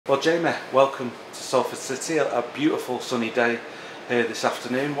Well, Jamie, welcome to Salford City. A beautiful sunny day here this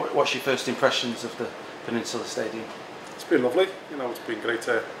afternoon. What's your first impressions of the Peninsula Stadium? It's been lovely. It's been great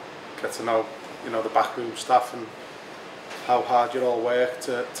to get to know, the backroom staff and how hard you all work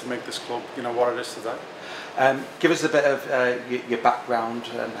to make this club, what it is today. Give us a bit of your background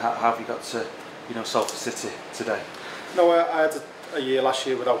and how have you got to, Salford City today? I had a year last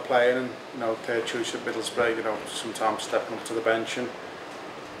year without playing, and third choice at Middlesbrough. Sometimes stepping up to the bench, and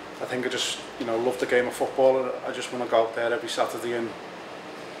I think I just love the game of football. And I just want to go out there every Saturday and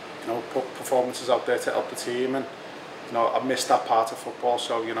put performances out there to help the team. And I missed that part of football,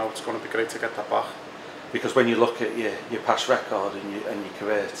 so it's going to be great to get that back. Because when you look at your past record and your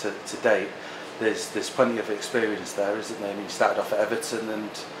career to date, there's plenty of experience there, isn't there? I mean, you started off at Everton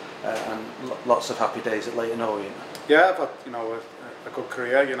and lots of happy days at Leyton Orient. Yeah, I've had a good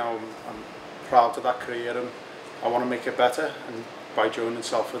career. I'm proud of that career, and I want to make it better. And by joining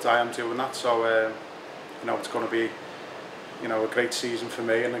Salford, I am doing that. So it's going to be a great season for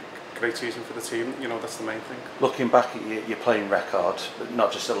me and a great season for the team. That's the main thing. Looking back at your playing record,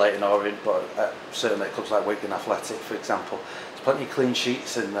 not just at Leyton Orient, but certainly at clubs like Wigan Athletic, for example, there's plenty of clean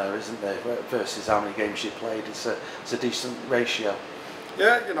sheets in there, isn't there? Versus how many games you played, it's a decent ratio.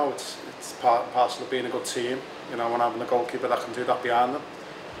 Yeah, it's parcel of being a good team. When having a goalkeeper that can do that behind them.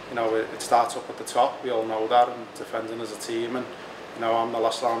 It starts up at the top. We all know that, and defending as a team. And I'm the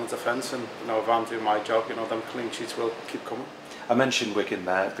last line of defence, and if I'm doing my job, them clean sheets will keep coming. I mentioned Wigan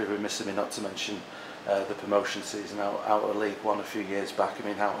there. It'd be remiss of me not to mention the promotion season out of League One a few years back. I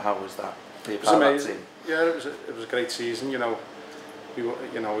mean, how was that? It was amazing. Yeah, it was a great season. We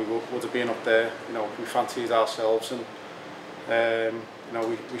would have been up there. We fancied ourselves, and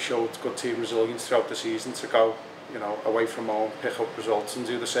we showed good team resilience throughout the season to go away from home, pick up results, and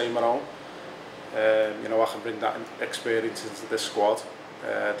do the same at home. I can bring that experience into this squad.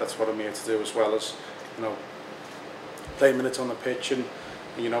 That's what I'm here to do, as well as play minutes on the pitch, and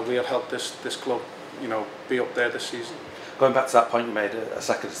we'll help this club be up there this season. Going back to that point you made a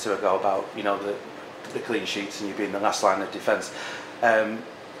second or two ago about the clean sheets and you being the last line of defence,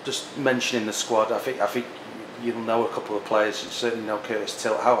 just mentioning the squad, I think you'll know a couple of players. You certainly know Curtis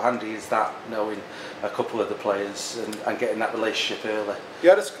Tilt. How handy is that, knowing a couple of the players and getting that relationship early?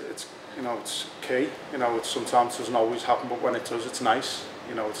 Yeah, it's key. It sometimes doesn't always happen, but when it does, it's nice.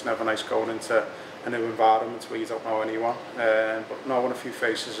 It's never nice going into a new environment where you don't know anyone. But knowing a few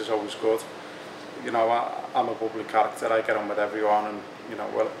faces is always good. I'm a bubbly character. I get on with everyone, and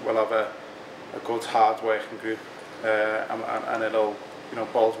we'll have a good, hard-working group, and it'll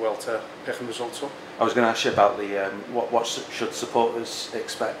bodes well to picking results up. I was going to ask you about the what should supporters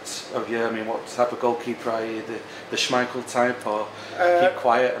expect of you? I mean, what type of goalkeeper are you? The Schmeichel type, or keep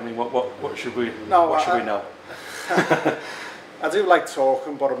quiet? I mean, what should we know? I do like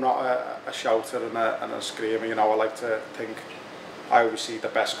talking, but I'm not a shouter and a screamer. I like to think. I always see the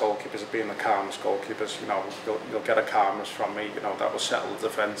best goalkeepers as being the calmest goalkeepers. You'll get a calmness from me. That will settle the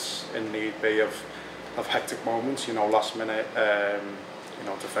defence in need be of hectic moments. Last minute.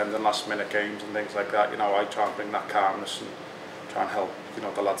 Defending last minute games and things like that. I try and bring that calmness and try and help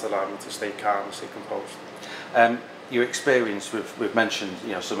the lads around me to stay calm and stay composed. Your experience, we've mentioned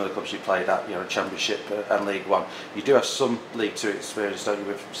some of the clubs you played at, Championship and League One. You do have some League Two experience, don't you,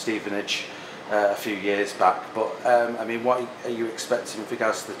 with Stevenage a few years back. But I mean, what are you expecting with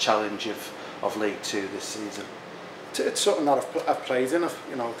regards to the challenge of League Two this season? It's something that I've played in. I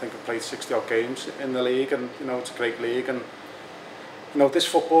think I've played 60 odd games in the league, and it's a great league. And this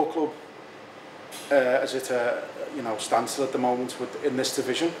football club, as it stands still at the moment in this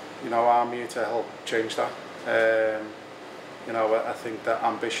division, I'm here to help change that. I think the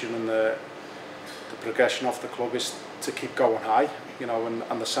ambition and the progression of the club is to keep going high.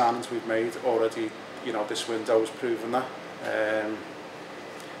 And the signings we've made already, this window has proven that.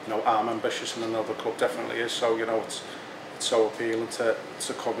 I'm ambitious, and another club definitely is. So it's so appealing to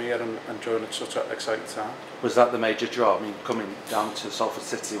come here and join at such an exciting time. Was that the major draw? I mean, coming down to Salford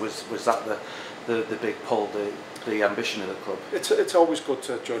City, was that the big pull, the ambition of the club? It's always good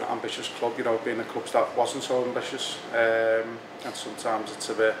to join an ambitious club. Being a club that wasn't so ambitious, and sometimes it's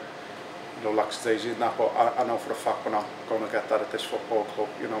a bit lackadaisy in that. But I know for a fact we're not going to get that at this football club.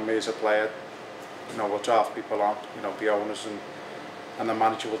 Me as a player, we'll draft people on. The owners and the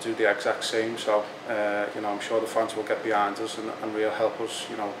manager will do the exact same. So I'm sure the fans will get behind us and will help us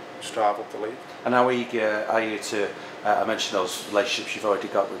strive up the league. And how eager are you to, I mentioned those relationships you've already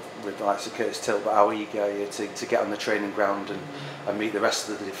got with the likes of Curtis Tilt, but how eager are you to get on the training ground and meet the rest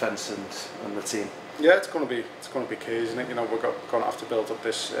of the defence and the team? Yeah, it's going to be key, isn't it? We're going to have to build up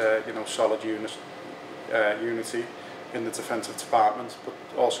this solid unity. in the defensive department, but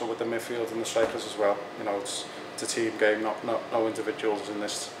also with the midfield and the strikers as well. You know, it's a team game, not no individuals in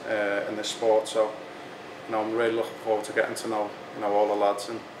this sport. So, you know, I'm really looking forward to getting to know, you know, all the lads,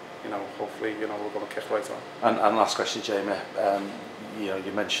 and you know, hopefully, you know, we're going to kick right on. And last question, Jamie. You know,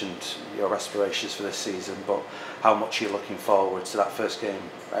 you mentioned your aspirations for this season, but how much are you looking forward to that first game,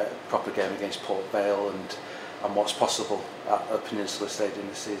 proper game against Port Vale, and what's possible at the Peninsula Stadium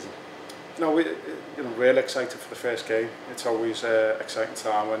this season? No, we, you know, really excited for the first game. It's always an exciting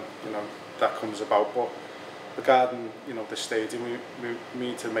time when, you know, that comes about. But regarding, you know, the stadium, we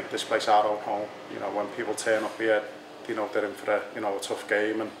need to make this place our own home. You know, when people turn up here, you know, they're in for a, you know, a tough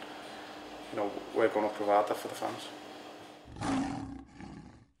game, and you know, we're going to provide that for the fans.